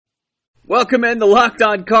Welcome in the Locked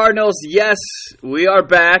On Cardinals. Yes, we are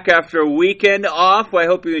back after a weekend off. I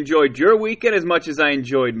hope you enjoyed your weekend as much as I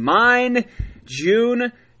enjoyed mine.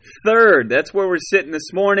 June 3rd, that's where we're sitting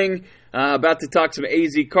this morning. About to talk some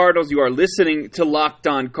AZ Cardinals. You are listening to Locked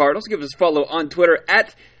On Cardinals. Give us a follow on Twitter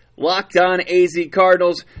at Locked On AZ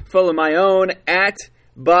Cardinals. Follow my own at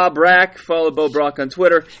Bob Rack. Follow Bo Brock on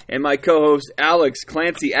Twitter. And my co-host Alex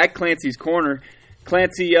Clancy at Clancy's Corner.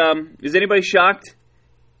 Clancy, is anybody shocked?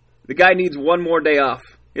 The guy needs one more day off.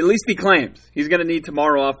 At least he claims. He's going to need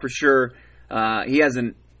tomorrow off for sure. He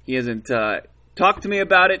hasn't talked to me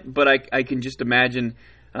about it, but I can just imagine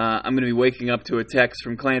I'm going to be waking up to a text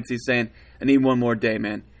from Clancy saying, I need one more day,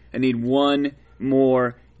 man. I need one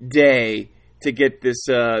more day to get this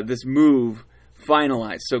move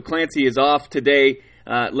finalized. So Clancy is off today.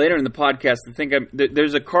 Later in the podcast,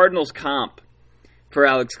 there's a Cardinals comp for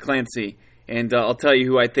Alex Clancy. And I'll tell you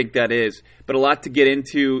who I think that is. But a lot to get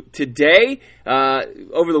into today.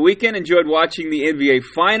 Over the weekend, enjoyed watching the NBA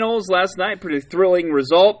Finals last night. Pretty thrilling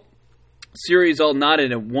result. Series all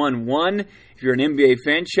knotted at 1-1. If you're an NBA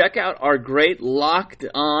fan, check out our great Locked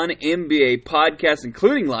On NBA podcast,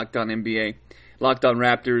 including Locked On NBA, Locked On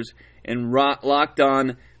Raptors, and Locked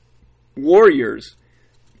On Warriors.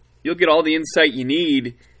 You'll get all the insight you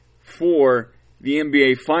need for the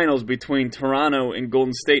NBA Finals between Toronto and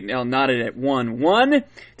Golden State now knotted at 1-1.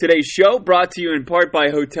 Today's show brought to you in part by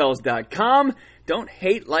Hotels.com. Don't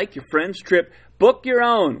hate like your friend's trip. Book your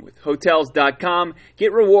own with Hotels.com.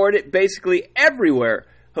 Get rewarded basically everywhere.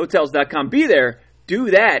 Hotels.com. Be there. Do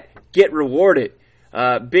that. Get rewarded.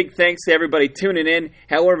 Big thanks to everybody tuning in.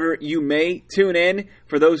 However you may tune in,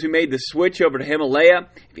 for those who made the switch over to Himalaya.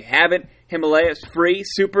 If you haven't, Himalaya is free,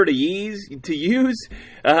 super to use.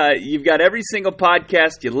 You've got every single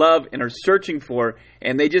podcast you love and are searching for.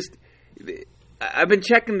 And I've been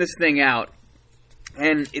checking this thing out,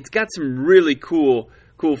 and it's got some really cool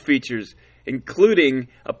features, including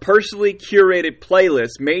a personally curated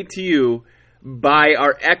playlist made to you by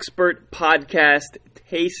our expert podcast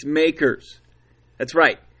tastemakers. That's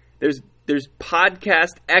right. There's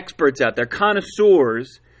podcast experts out there,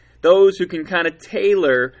 connoisseurs, those who can kind of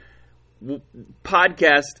tailor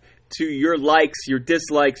podcast to your likes, your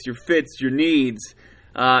dislikes, your fits, your needs.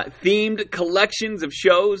 Themed collections of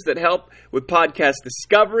shows that help with podcast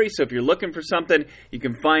discovery. So if you're looking for something, you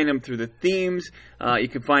can find them through the themes. You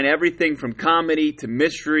can find everything from comedy to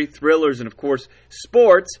mystery, thrillers, and of course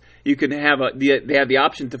sports. You can have they have the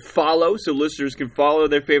option to follow, so listeners can follow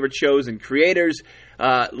their favorite shows and creators.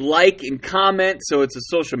 Like and comment, so it's a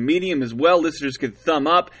social medium as well. Listeners can thumb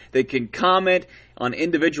up. They can comment on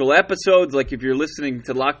individual episodes. Like if you're listening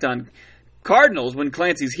to Locked On Cardinals, when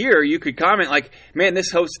Clancy's here, you could comment like, man,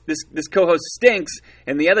 this co-host stinks,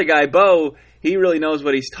 and the other guy, Bo, he really knows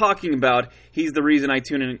what he's talking about. He's the reason I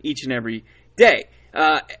tune in each and every day.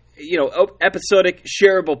 Episodic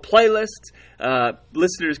shareable playlists.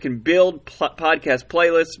 Listeners can build podcast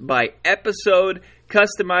playlists by episode,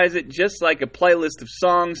 customize it just like a playlist of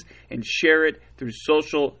songs, and share it through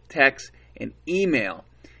social, text, and email.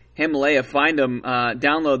 Himalaya, find them,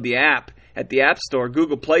 download the app at the App Store,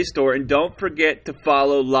 Google Play Store, and don't forget to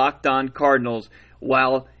follow Locked On Cardinals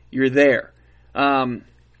while you're there.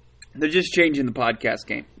 They're just changing the podcast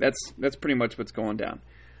game. That's pretty much what's going down.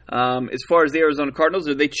 As far as the Arizona Cardinals,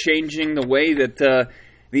 are they changing the way that the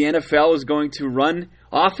NFL is going to run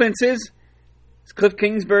offenses? Is Cliff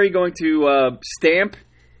Kingsbury going to stamp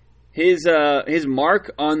his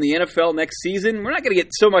mark on the NFL next season? We're not going to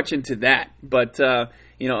get so much into that, but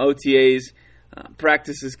OTAs,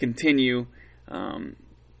 practices continue.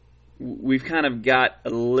 We've kind of got a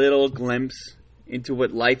little glimpse into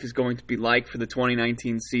what life is going to be like for the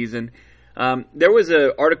 2019 season. There was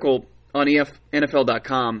an article on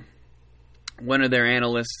NFL.com. One of their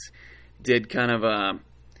analysts did kind of a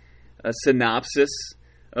synopsis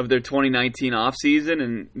of their 2019 offseason,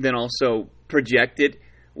 and then also projected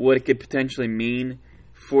what it could potentially mean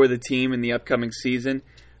for the team in the upcoming season.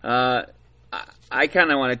 I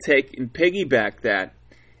kind of want to take and piggyback that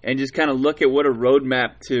and just kind of look at what a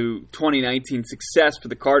roadmap to 2019 success for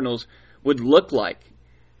the Cardinals would look like.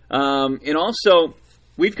 And also,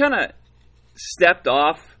 we've kind of stepped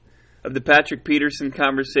off of the Patrick Peterson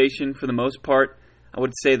conversation for the most part, I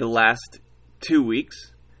would say the last 2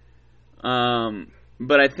 weeks.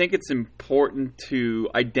 But I think it's important to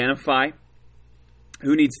identify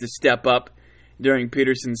who needs to step up during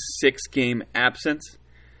Peterson's 6-game absence.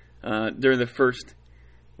 During the first,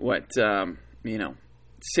 6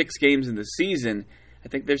 games in the season, I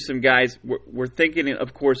think there's some guys, we're thinking,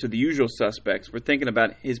 of course, of the usual suspects. We're thinking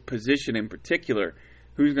about his position in particular.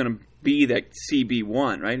 Who's going to be that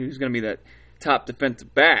CB1, right? Who's going to be that top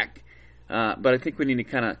defensive back? but I think we need to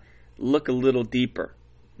kind of look a little deeper,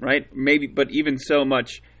 right? Maybe, but even so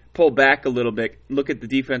much, pull back a little bit, look at the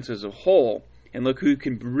defense as a whole, and look who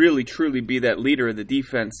can really, truly be that leader of the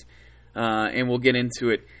defense, and we'll get into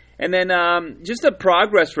it. And then just a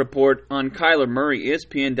progress report on Kyler Murray.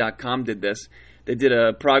 ESPN.com did this. They did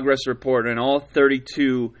a progress report on all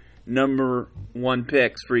 32 number one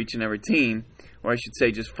picks for each and every team, or I should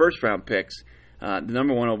say just first-round picks. The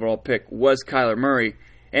number one overall pick was Kyler Murray.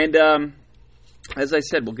 And as I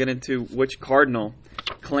said, we'll get into which Cardinal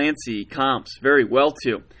Clancy comps very well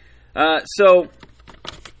to.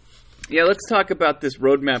 Let's talk about this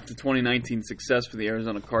roadmap to 2019 success for the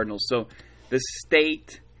Arizona Cardinals. So the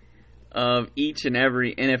state of each and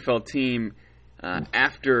every NFL team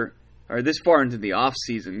this far into the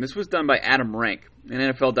offseason. This was done by Adam Rank, an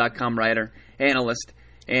NFL.com writer, analyst,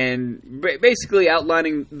 and basically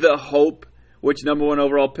outlining the hope which number one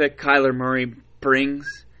overall pick Kyler Murray brings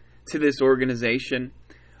to this organization.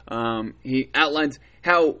 He outlines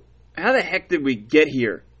how the heck did we get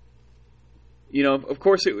here? You know, of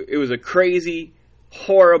course, it was a crazy,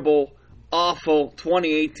 horrible, awful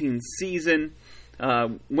 2018 season.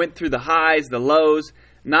 Went through the highs, the lows.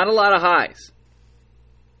 Not a lot of highs.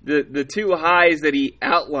 The two highs that he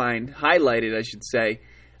highlighted, I should say,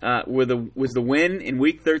 was the win in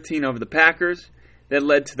Week 13 over the Packers that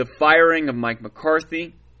led to the firing of Mike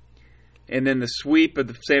McCarthy, and then the sweep of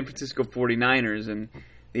the San Francisco 49ers. And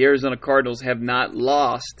the Arizona Cardinals have not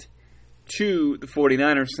lost to the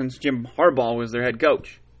 49ers since Jim Harbaugh was their head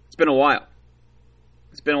coach. It's been a while.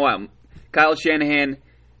 Kyle Shanahan,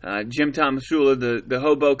 Jim Tomsula, the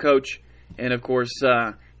hobo coach, and of course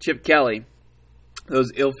Chip Kelly,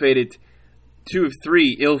 those ill-fated, 2 of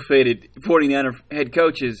 3 ill-fated 49er head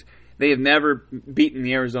coaches, they have never beaten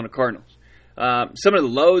the Arizona Cardinals. Some of the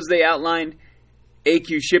lows they outlined: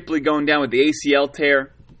 A.Q. Shipley going down with the ACL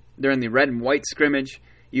tear during the red and white scrimmage.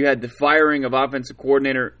 You had the firing of offensive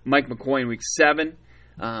coordinator Mike McCoy in Week 7.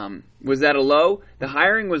 Was that a low? The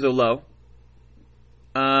hiring was a low.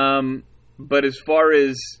 But as far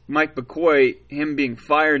as Mike McCoy, him being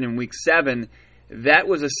fired in Week 7, that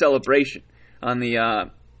was a celebration. On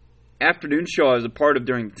the afternoon show I was a part of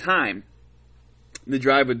during the time, The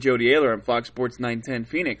Drive with Jody Ayler on Fox Sports 910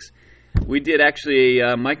 Phoenix, we did actually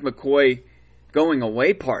a Mike McCoy going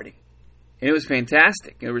away party. And it was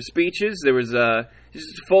fantastic. There were speeches. There was just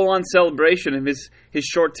a full-on celebration of his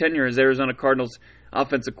short tenure as Arizona Cardinals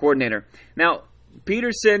offensive coordinator. Now,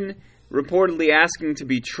 Peterson reportedly asking to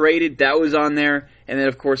be traded, that was on there. And then,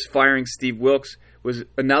 of course, firing Steve Wilks was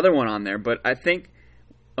another one on there. But I think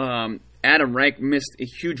Adam Rank missed a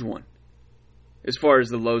huge one as far as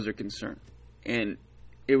the lows are concerned. And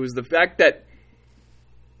it was the fact that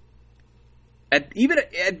even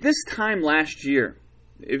at this time last year,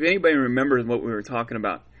 if anybody remembers what we were talking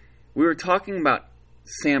about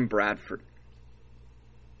Sam Bradford.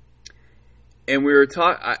 And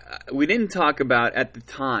we didn't talk about at the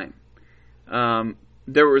time.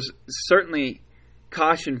 There was certainly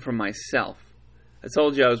caution from myself. I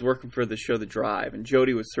told you I was working for the show The Drive, and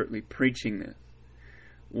Jody was certainly preaching this.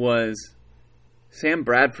 Was Sam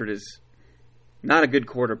Bradford is not a good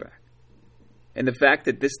quarterback. And the fact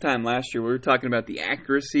that this time last year we were talking about the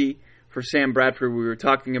accuracy for Sam Bradford, we were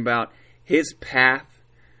talking about his path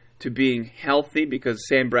to being healthy, because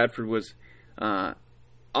Sam Bradford was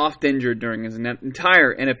oft injured during his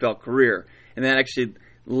entire NFL career, and that actually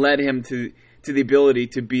led him to the ability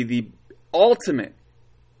to be the ultimate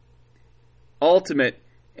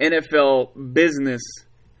NFL business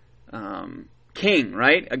king,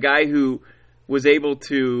 right? A guy who was able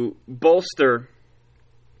to bolster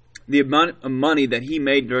the amount of money that he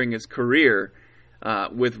made during his career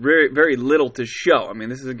with very, very little to show. I mean,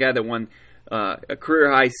 this is a guy that won a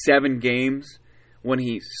career-high 7 games when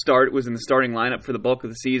he was in the starting lineup for the bulk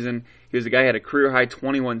of the season. He was a guy who had a career-high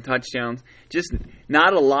 21 touchdowns. Just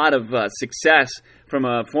not a lot of success from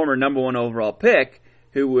a former number 1 overall pick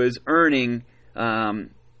who was earning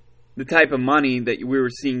the type of money that we were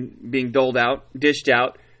seeing being dished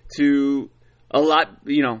out to a lot,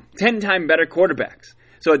 10-time better quarterbacks.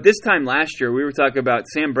 So at this time last year, we were talking about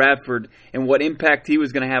Sam Bradford and what impact he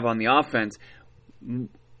was going to have on the offense,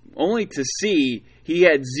 only to see he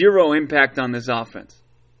had zero impact on this offense.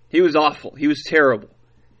 He was awful. He was terrible.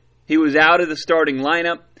 He was out of the starting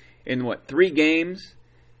lineup in, 3 games.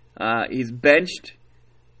 He's benched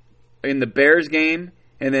in the Bears game,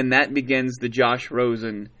 and then that begins the Josh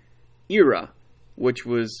Rosen era, which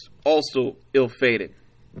was also ill-fated.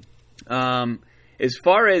 As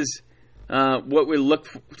far as what we look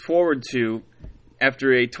forward to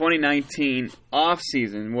after a 2019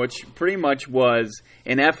 offseason, which pretty much was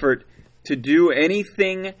an effort to do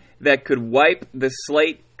anything that could wipe the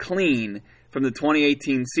slate clean from the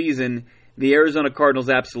 2018 season, the Arizona Cardinals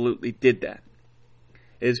absolutely did that.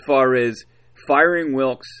 As far as firing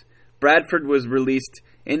Wilks, Bradford was released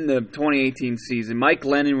in the 2018 season. Mike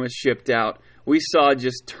Lennon was shipped out. We saw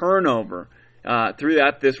just turnover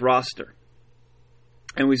throughout this roster.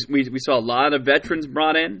 And we saw a lot of veterans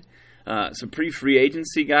brought in, some pre-free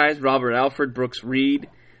agency guys, Robert Alford, Brooks Reed.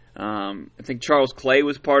 I think Charles Clay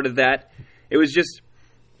was part of that. It was just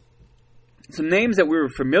some names that we were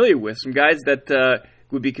familiar with, some guys that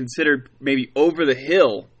would be considered maybe over the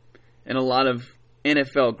hill in a lot of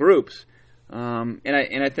NFL groups. And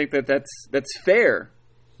I think that's fair.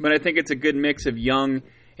 But I think it's a good mix of young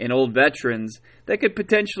and old veterans that could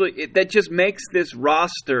potentially, that just makes this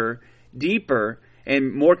roster deeper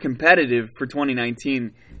and more competitive for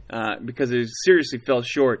 2019 because it seriously fell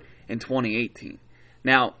short in 2018.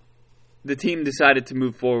 Now, the team decided to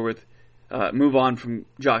move on from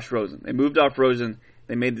Josh Rosen. They moved off Rosen.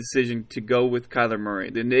 They made the decision to go with Kyler Murray.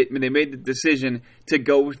 They made the decision to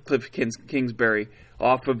go with Cliff Kingsbury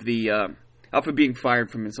off of being fired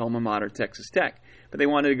from his alma mater, Texas Tech. But they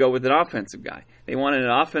wanted to go with an offensive guy. They wanted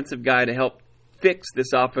an offensive guy to help fix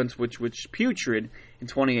this offense, which was putrid in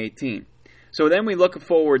 2018. So then we look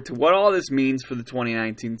forward to what all this means for the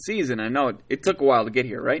 2019 season. I know it took a while to get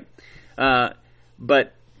here, right?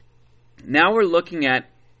 But now we're looking at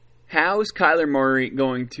how is Kyler Murray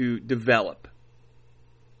going to develop?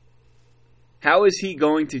 How is he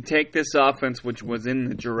going to take this offense, which was in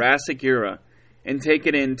the Jurassic era, and take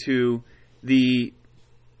it into the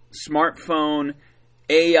smartphone,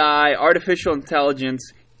 AI, artificial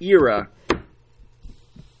intelligence era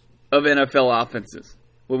of NFL offenses?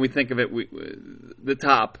 When we think of it, the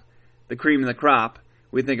top, the cream of the crop,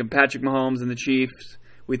 we think of Patrick Mahomes and the Chiefs.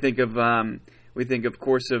 We think of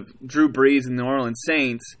course, of Drew Brees and the New Orleans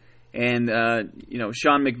Saints, and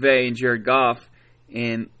Sean McVay and Jared Goff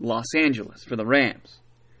in Los Angeles for the Rams.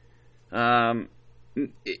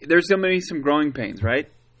 There's going to be some growing pains, right?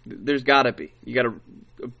 There's got to be. You got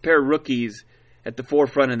a pair of rookies at the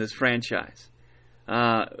forefront of this franchise.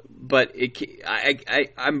 But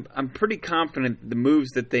I'm pretty confident the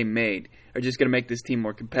moves that they made are just going to make this team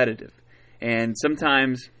more competitive. And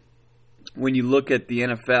sometimes when you look at the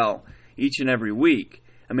NFL each and every week,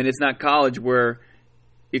 I mean, it's not college where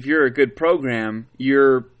if you're a good program,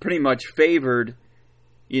 you're pretty much favored,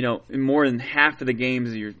 in more than half of the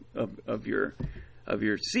games of your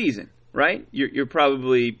season, right? You're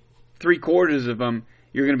probably 3/4 of them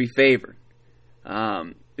you're going to be favored.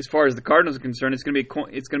 As far as the Cardinals are concerned, it's going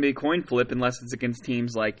to be a coin flip unless it's against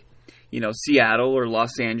teams like, Seattle or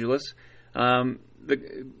Los Angeles. They're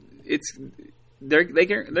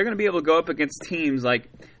going to be able to go up against teams like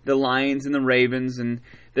the Lions and the Ravens, and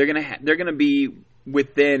they're going to be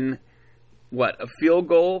within a field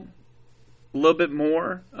goal, a little bit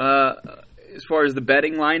more as far as the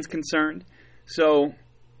betting line's concerned. So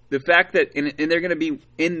the fact that and they're going to be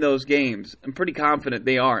in those games, I'm pretty confident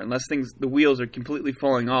they are, unless the wheels are completely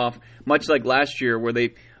falling off, much like last year where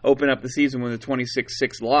they opened up the season with a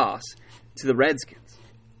 26-6 loss to the Redskins.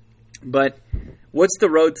 But what's the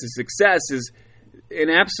road to success is an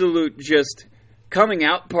absolute just coming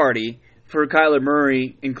out party for Kyler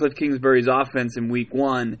Murray and Cliff Kingsbury's offense in week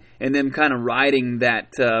one, and them kind of riding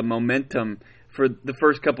that momentum for the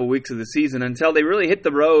first couple weeks of the season until they really hit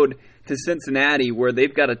the road to Cincinnati, where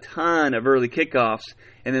they've got a ton of early kickoffs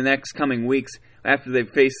in the next coming weeks after they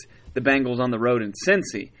face the Bengals on the road in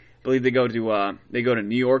Cincy. I believe they go to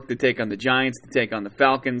New York to take on the Giants, to take on the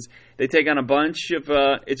Falcons. They take on a bunch of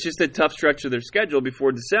it's just a tough stretch of their schedule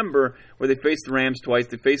before December, where they face the Rams twice,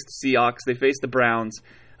 they face the Seahawks, they face the Browns.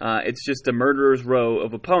 It's just a murderer's row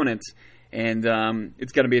of opponents, and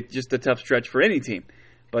it's going to be just a tough stretch for any team,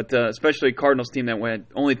 but especially a Cardinals team that had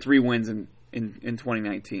only 3 wins in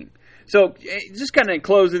 2019. So just kind of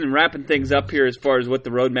closing and wrapping things up here as far as what the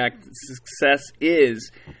roadmap to success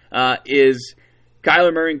is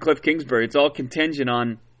Kyler Murray and Cliff Kingsbury. It's all contingent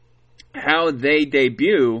on how they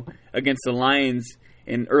debut against the Lions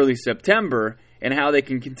in early September and how they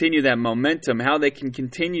can continue that momentum, how they can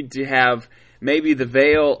continue to have maybe the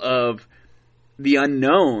veil of the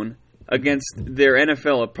unknown against their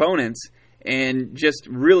NFL opponents, and just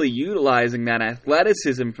really utilizing that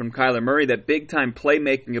athleticism from Kyler Murray, that big-time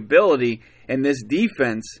playmaking ability, and this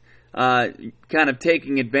defense kind of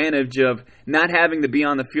taking advantage of not having to be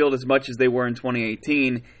on the field as much as they were in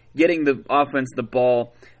 2018, getting the offense the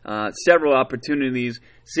ball, several opportunities,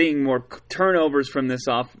 seeing more turnovers from this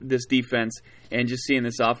defense, and just seeing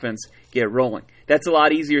this offense get rolling. That's a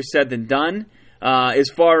lot easier said than done. As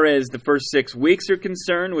far as the first 6 weeks are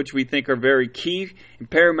concerned, which we think are very key and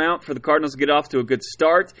paramount for the Cardinals to get off to a good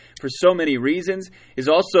start for so many reasons, is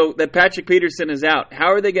also that Patrick Peterson is out.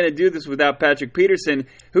 How are they going to do this without Patrick Peterson?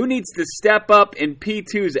 Who needs to step up in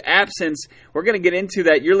P2's absence? We're going to get into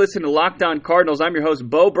that. You're listening to Locked On Cardinals. I'm your host,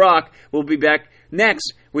 Bo Brock. We'll be back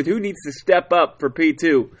next with who needs to step up for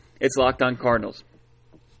P2. It's Locked On Cardinals.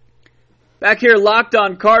 Back here, Locked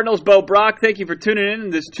On Cardinals, Bo Brock. Thank you for tuning in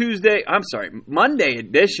this Monday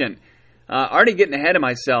edition. Already getting ahead of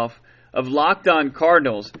myself of Locked On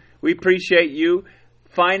Cardinals. We appreciate you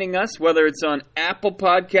finding us, whether it's on Apple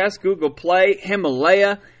Podcasts, Google Play,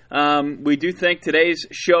 Himalaya. We do thank today's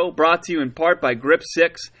show brought to you in part by Grip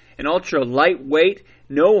 6, an ultra lightweight,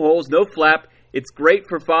 no holes, no flap. It's great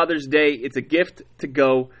for Father's Day. It's a gift to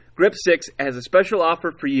go. Grip 6 has a special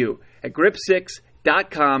offer for you at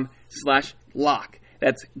grip6.com/lock.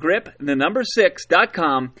 That's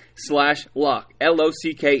grip6.com/lock.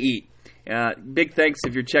 LOCKE. Big thanks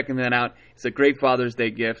if you're checking that out. It's a great Father's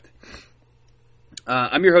Day gift.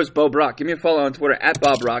 I'm your host, Bo Brock. Give me a follow on Twitter at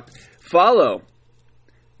Bob Brock. Follow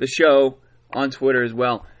the show on Twitter as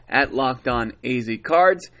well at Locked On AZ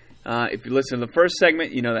Cards. If you listen to the first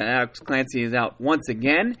segment, you know that Alex Clancy is out once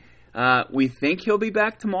again. We think he'll be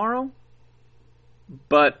back tomorrow,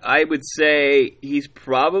 but I would say he's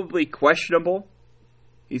probably questionable.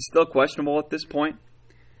 He's still questionable at this point.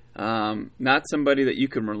 Not somebody that you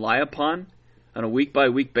can rely upon on a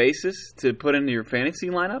week-by-week basis to put into your fantasy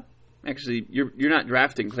lineup. Actually, you're not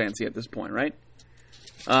drafting Clancy at this point, right?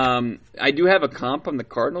 I do have a comp on the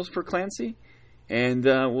Cardinals for Clancy, and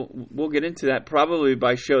we'll get into that probably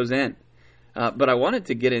by show's end. But I wanted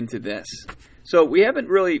to get into this. So we haven't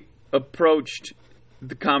really approached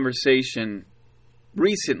the conversation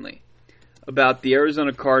recently about the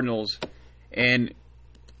Arizona Cardinals and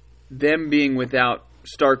them being without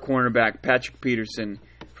star cornerback Patrick Peterson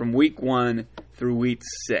from week 1 through week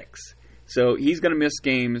 6. So he's going to miss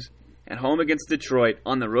games at home against Detroit,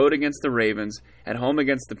 on the road against the Ravens, at home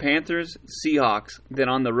against the Panthers, Seahawks, then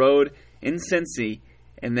on the road in Cincy,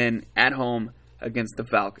 and then at home against the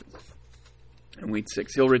Falcons in week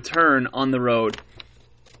 6. He'll return on the road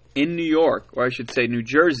in New York, or I should say New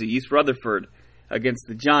Jersey, East Rutherford, against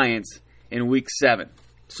the Giants in week 7.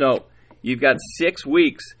 So you've got 6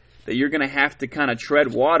 weeks that you're going to have to kind of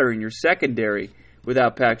tread water in your secondary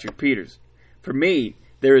without Patrick Peters. For me,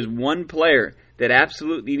 there is one player that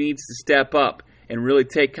absolutely needs to step up and really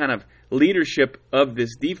take kind of leadership of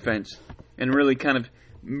this defense and really kind of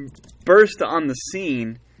burst on the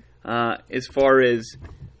scene as far as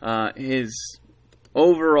his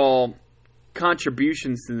overall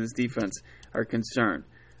contributions to this defense are concerned.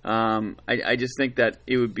 I just think that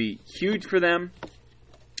it would be huge for them,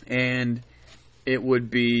 and it would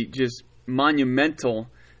be just monumental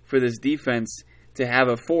for this defense to have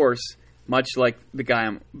a force much like the guy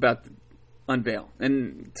I'm about to unveil.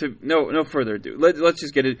 And to no further ado, let's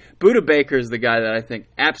just get it. Budda Baker is the guy that I think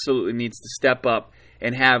absolutely needs to step up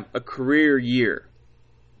and have a career year,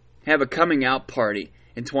 have a coming out party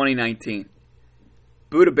in 2019.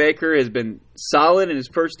 Budda Baker has been solid in his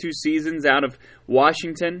first 2 seasons out of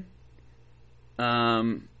Washington.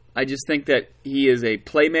 I just think that he is a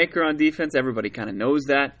playmaker on defense. Everybody kind of knows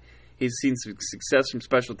that. He's seen some success from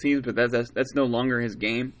special teams, but that's no longer his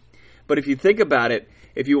game. But if you think about it,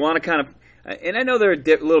 if you want to kind of, and I know they're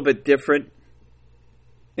a little bit different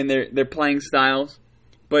in their playing styles,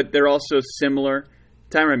 but they're also similar.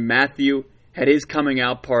 Tyrann Mathieu had his coming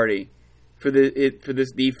out party for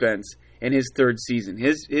this defense in his 3rd season.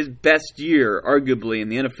 His best year, arguably, in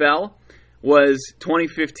the NFL was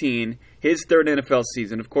 2015, his 3rd NFL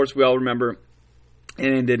season. Of course, we all remember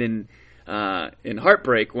it ended in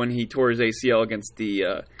heartbreak when he tore his ACL against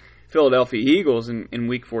the Philadelphia Eagles in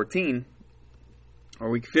Week 14, or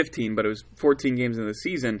Week 15, but it was 14 games in the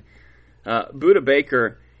season. Budda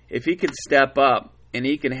Baker, if he could step up and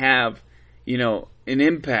he can have, an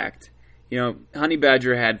impact. Honey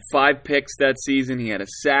Badger had 5 picks that season. He had a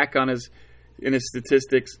sack in his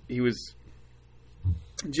statistics. He was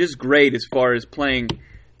just great as far as playing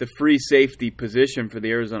the free safety position for the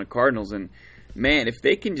Arizona Cardinals. And man, if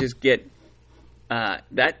they can just get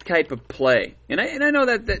that type of play, and I know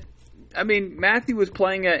that Mathieu was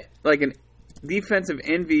playing at like an defensive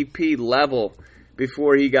MVP level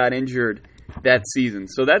before he got injured that season.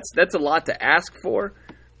 So that's a lot to ask for.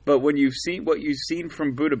 But when you've seen what you've seen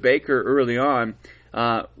from Budda Baker early on,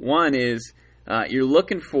 one is you're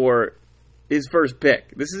looking for his first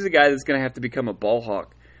pick. This is a guy that's going to have to become a ball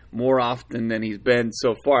hawk more often than he's been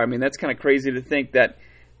so far. I mean, that's kind of crazy to think that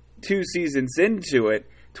 2 seasons into it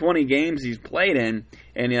 20 games he's played in,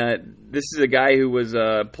 and this is a guy who was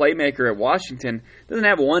a playmaker at Washington, doesn't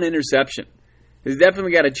have one interception. He's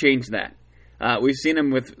definitely got to change that. We've seen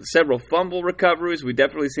him with several fumble recoveries. We've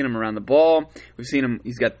definitely seen him around the ball. We've seen him,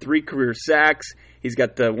 he's got 3 career sacks. He's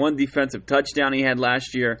got the 1 defensive touchdown he had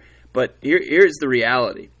last year. But here's the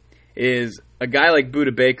reality, is a guy like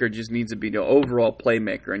Budda Baker just needs to be the overall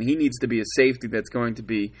playmaker, and he needs to be a safety that's going to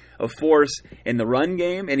be a force in the run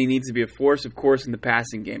game, and he needs to be a force, of course, in the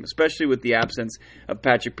passing game, especially with the absence of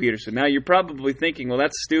Patrick Peterson. Now, you're probably thinking, well,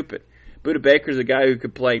 that's stupid. Budda Baker's a guy who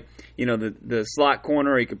could play, the slot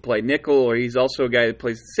corner, or he could play nickel, or he's also a guy that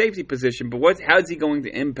plays the safety position. But how is he going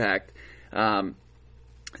to impact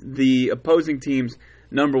the opposing team's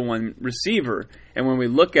number one receiver? And when we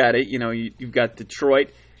look at it, you've got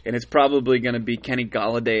Detroit, and it's probably going to be Kenny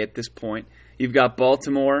Golladay at this point. You've got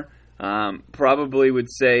Baltimore, probably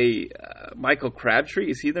would say Michael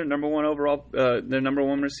Crabtree. Is he their number one overall, their number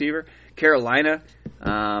one receiver? Carolina,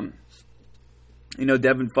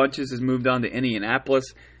 Devin Funchess has moved on to Indianapolis.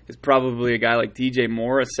 It's probably a guy like DJ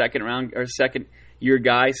Moore, a second year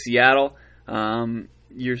guy. Seattle,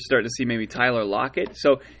 you're starting to see maybe Tyler Lockett.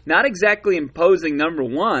 So not exactly imposing number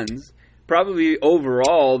ones. Probably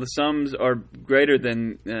overall the sums are greater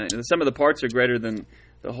than the sum of the parts are greater than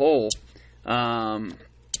the whole.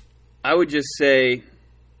 I would just say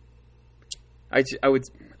I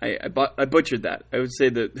butchered that. I would say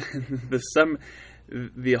that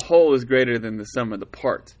the whole is greater than the sum of the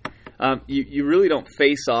parts. You really don't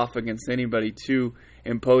face off against anybody too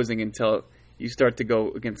imposing until you start to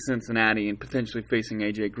go against Cincinnati and potentially facing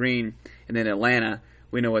AJ Green, and then Atlanta.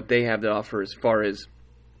 We know what they have to offer as far as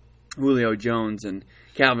Julio Jones and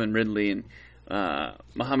Calvin Ridley and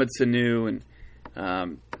Mohamed Sanu,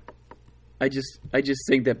 and I just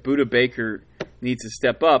think that Budda Baker needs to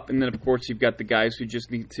step up, and then of course you've got the guys who just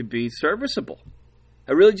need to be serviceable.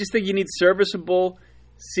 I really just think you need serviceable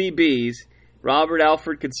CBs. Robert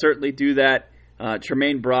Alford could certainly do that.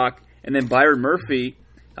 Tremaine Brock, and then Byron Murphy.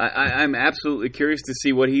 I'm absolutely curious to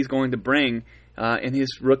see what he's going to bring in his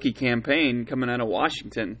rookie campaign coming out of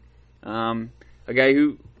Washington. A guy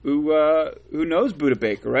who knows Budda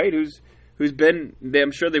Baker, right? Who's been?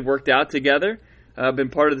 I'm sure they've worked out together, been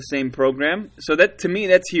part of the same program. So that, to me,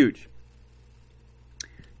 that's huge.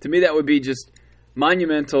 To me, that would be just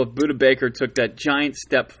monumental if Budda Baker took that giant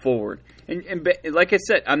step forward. And like I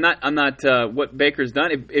said, I'm not what Baker's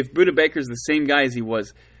done. If Budda Baker's the same guy as he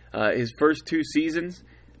was his first 2 seasons,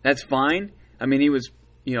 that's fine. I mean, he was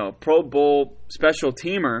Pro Bowl special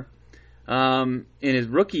teamer in his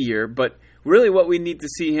rookie year, but really what we need to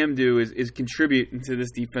see him do is contribute into this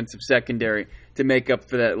defensive secondary to make up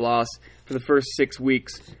for that loss for the first 6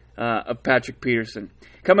 weeks of Patrick Peterson.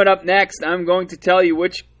 Coming up next, I'm going to tell you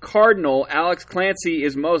which Cardinal Alex Clancy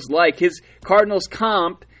is most like, his Cardinals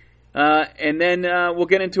comp, and then we'll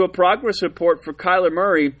get into a progress report for Kyler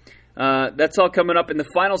Murray. That's all coming up in the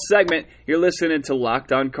final segment. You're listening to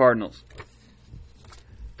Locked On Cardinals.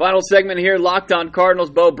 Final segment here, Locked On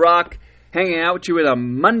Cardinals. Bo Brock hanging out with you with a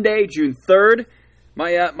Monday, June 3rd.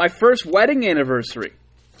 My first wedding anniversary.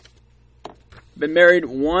 Been married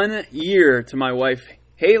 1 year to my wife,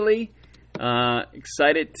 Haley.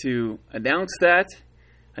 Excited to announce that.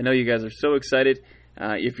 I know you guys are so excited.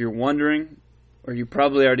 If you're wondering, or you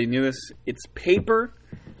probably already knew this, it's paper.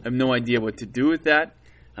 I have no idea what to do with that.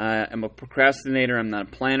 I'm a procrastinator. I'm not a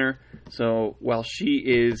planner. So while she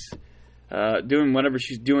is doing whatever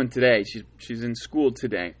she's doing today, she's in school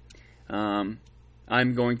today, I'm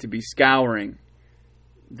going to be scouring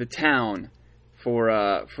the town for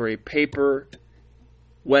a paper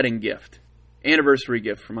wedding gift, anniversary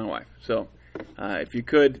gift for my wife. So if you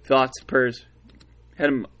could, thoughts, prayers, head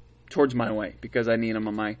them towards my way because I need them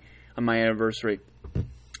on my anniversary.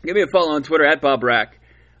 Give me a follow on Twitter at Bob Rack.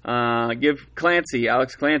 Give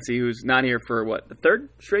Alex Clancy, who's not here for the 3rd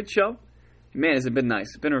straight show. Man, has it been nice.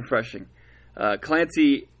 It's been refreshing.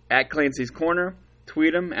 Clancy at Clancy's Corner.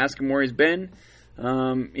 Tweet him, ask him where he's been.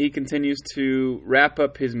 He continues to wrap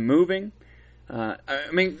up his moving. I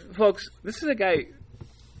mean, folks, this is a guy.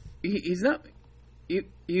 He's not.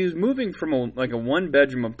 He was moving from a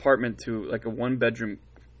 1-bedroom apartment to like a 1-bedroom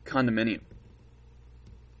condominium.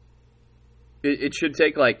 It should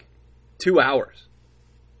take 2 hours.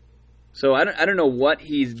 So I don't know what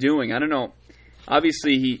he's doing. I don't know.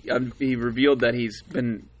 Obviously, he revealed that he's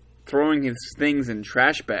been throwing his things in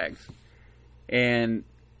trash bags, and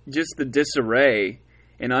just the disarray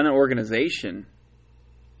and unorganization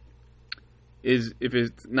is, if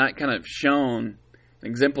it's not kind of shown,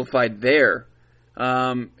 exemplified there.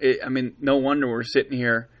 I mean, no wonder we're sitting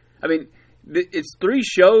here. I mean, it's 3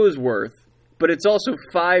 shows worth, but it's also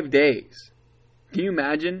 5 days. Can you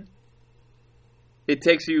imagine? It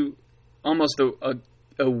takes you almost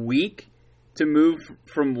a week to move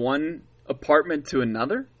from one apartment to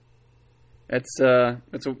another. That's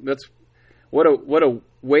what a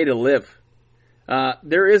way to live.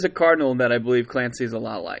 There is a Cardinal that I believe Clancy is a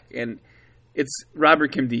lot like, and it's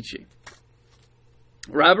Robert Nkemdiche.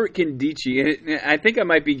 Robert Nkemdiche, I think I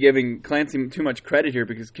might be giving Clancy too much credit here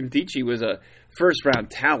because Nkemdiche was a first-round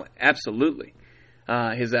talent, absolutely.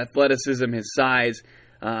 His athleticism, his size,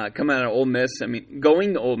 coming out of Ole Miss. I mean,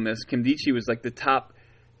 going to Ole Miss, Nkemdiche was like the top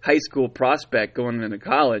high school prospect going into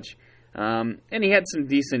college. And he had some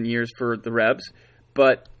decent years for the Rebs,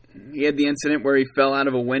 but he had the incident where he fell out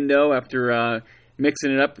of a window after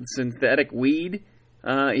mixing it up with synthetic weed.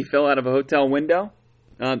 He fell out of a hotel window.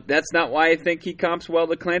 That's not why I think he comps well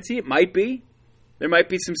to Clancy. It might be. There might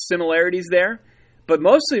be some similarities there. But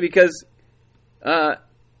mostly because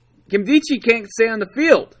Nkemdiche can't stay on the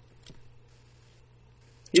field.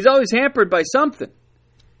 He's always hampered by something.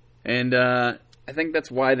 And I think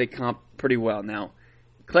that's why they comp pretty well. Now,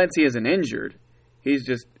 Clancy isn't injured. He's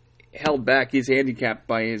just held back. He's handicapped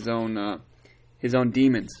by his own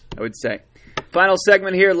demons, I would say. Final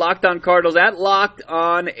segment here, Locked On Cardinals, at Locked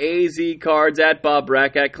On AZ Cards, at Bob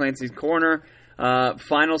Brack, at Clancy's Corner.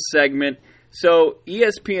 Final segment. So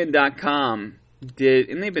ESPN.com did,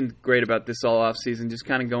 and they've been great about this all offseason, just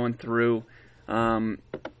kind of going through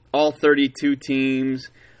all 32 teams.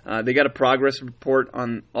 They got a progress report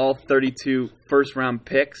on all 32 first-round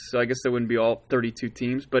picks, so I guess that wouldn't be all 32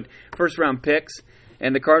 teams, but first-round picks.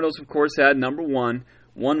 And the Cardinals, of course, had number 1.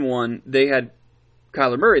 They had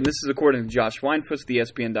Kyler Murray, and this is according to Josh Weinfuss, the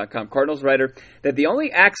ESPN.com Cardinals writer, that the only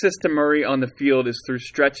access to Murray on the field is through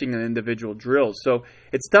stretching and individual drills. So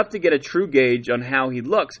it's tough to get a true gauge on how he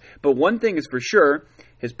looks. But one thing is for sure,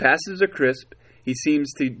 his passes are crisp. He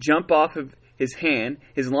seems to jump off of his hand.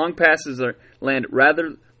 His long passes land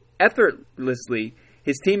rather effortlessly.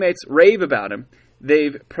 His teammates rave about him.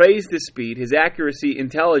 They've praised his speed, his accuracy,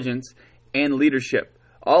 intelligence, and leadership.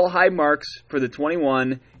 All high marks for the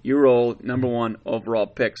 21-year-old number 1 overall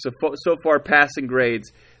pick. So far, passing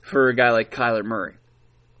grades for a guy like Kyler Murray.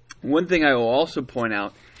 One thing I will also point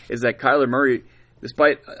out is that Kyler Murray,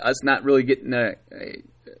 despite us not really getting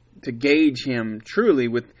to gauge him truly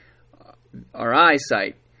with our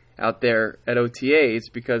eyesight out there at OTAs,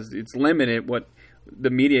 because it's limited what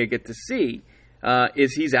the media get to see,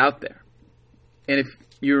 is he's out there. And if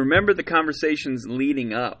you remember the conversations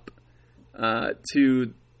leading up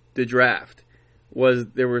to the draft,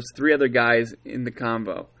 there was 3 other guys in the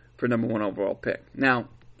convo for number 1 overall pick. Now,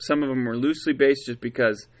 some of them were loosely based just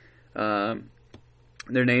because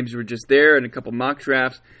their names were just there in a couple mock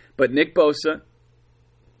drafts. But Nick Bosa,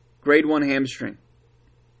 grade 1 hamstring,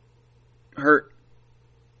 hurt.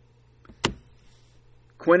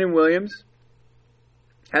 Quinnen Williams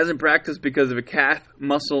hasn't practiced because of a calf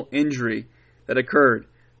muscle injury that occurred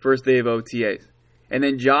first day of OTAs. And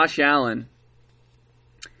then Josh Allen.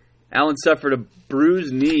 Allen suffered a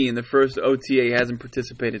bruised knee in the first OTA, hasn't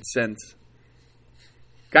participated since.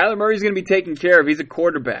 Kyler Murray's going to be taken care of. He's a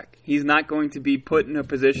quarterback. He's not going to be put in a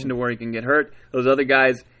position to where he can get hurt. Those other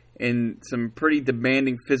guys in some pretty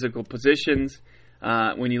demanding physical positions.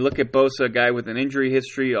 When you look at Bosa, a guy with an injury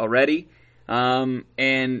history already. And,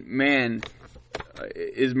 man,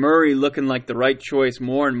 is Murray looking like the right choice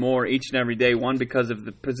more and more each and every day. One, because of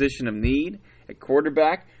the position of need at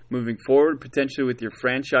quarterback, moving forward, potentially with your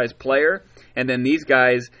franchise player. And then these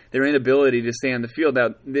guys, their inability to stay on the field. Now,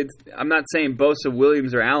 I'm not saying Bosa,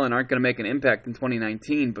 Williams, or Allen aren't going to make an impact in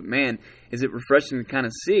 2019, but, man, is it refreshing to kind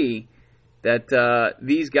of see that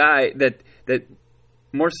these guys, that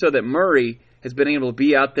more so that Murray has been able to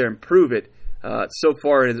be out there and prove it so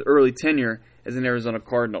far in his early tenure as an Arizona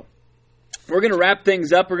Cardinal. We're going to wrap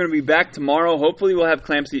things up. We're going to be back tomorrow. Hopefully we'll have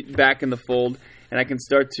Clancy back in the fold, and I can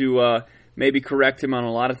start to maybe correct him on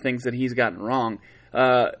a lot of things that he's gotten wrong.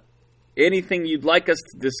 Anything you'd like us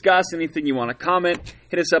to discuss, anything you want to comment,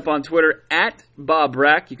 hit us up on Twitter at Bob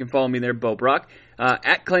Brack. You can follow me there, Bo Brock,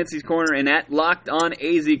 at Clancy's Corner, and at Locked On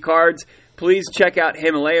AZ Cards. Please check out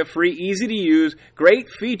Himalaya, free, easy to use, great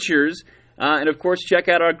features, and of course check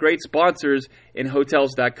out our great sponsors in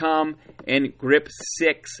Hotels.com and Grip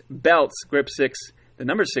 6 Belts, Grip6, the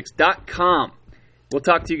number 6.com. We'll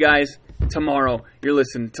talk to you guys tomorrow. You're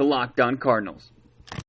listening to Locked On Cardinals.